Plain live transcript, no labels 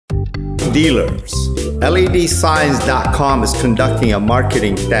dealers. LEDsigns.com is conducting a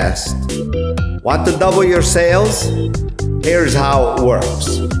marketing test. Want to double your sales? Here's how it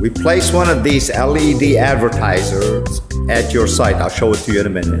works. We place one of these LED advertisers at your site. I'll show it to you in a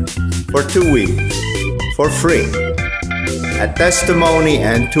minute. For 2 weeks, for free. A testimony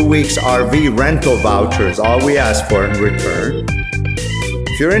and 2 weeks RV rental vouchers, all we ask for in return.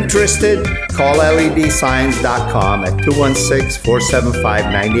 If you're interested, call LEDsigns.com at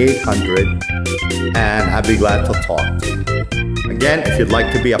 216-475-9800 and I'd be glad to talk to you. Again, if you'd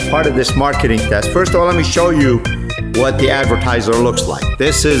like to be a part of this marketing test, first of all, let me show you what the advertiser looks like.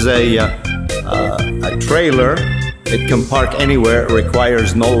 This is a trailer. It can park anywhere. It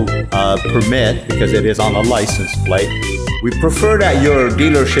requires no permit because it is on a license plate. We prefer that your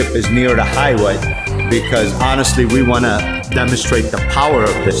dealership is near the highway because honestly, we want to demonstrate the power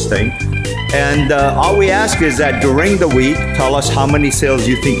of this thing. And all we ask is that during the week, tell us how many sales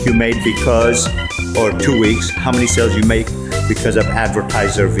you think you made because, or 2 weeks, how many sales you make because of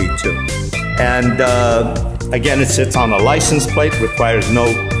Advertiser V2. And again, it sits on a license plate, requires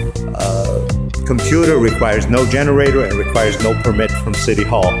no computer, requires no generator, and requires no permit from City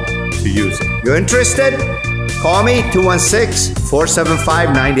Hall to use it. You're interested? Call me,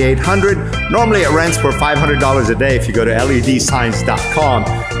 216-475-9800. Normally it rents for $500 a day. If you go to LEDsigns.com,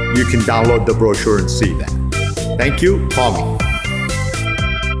 you can download the brochure and see that. Thank you. Call me.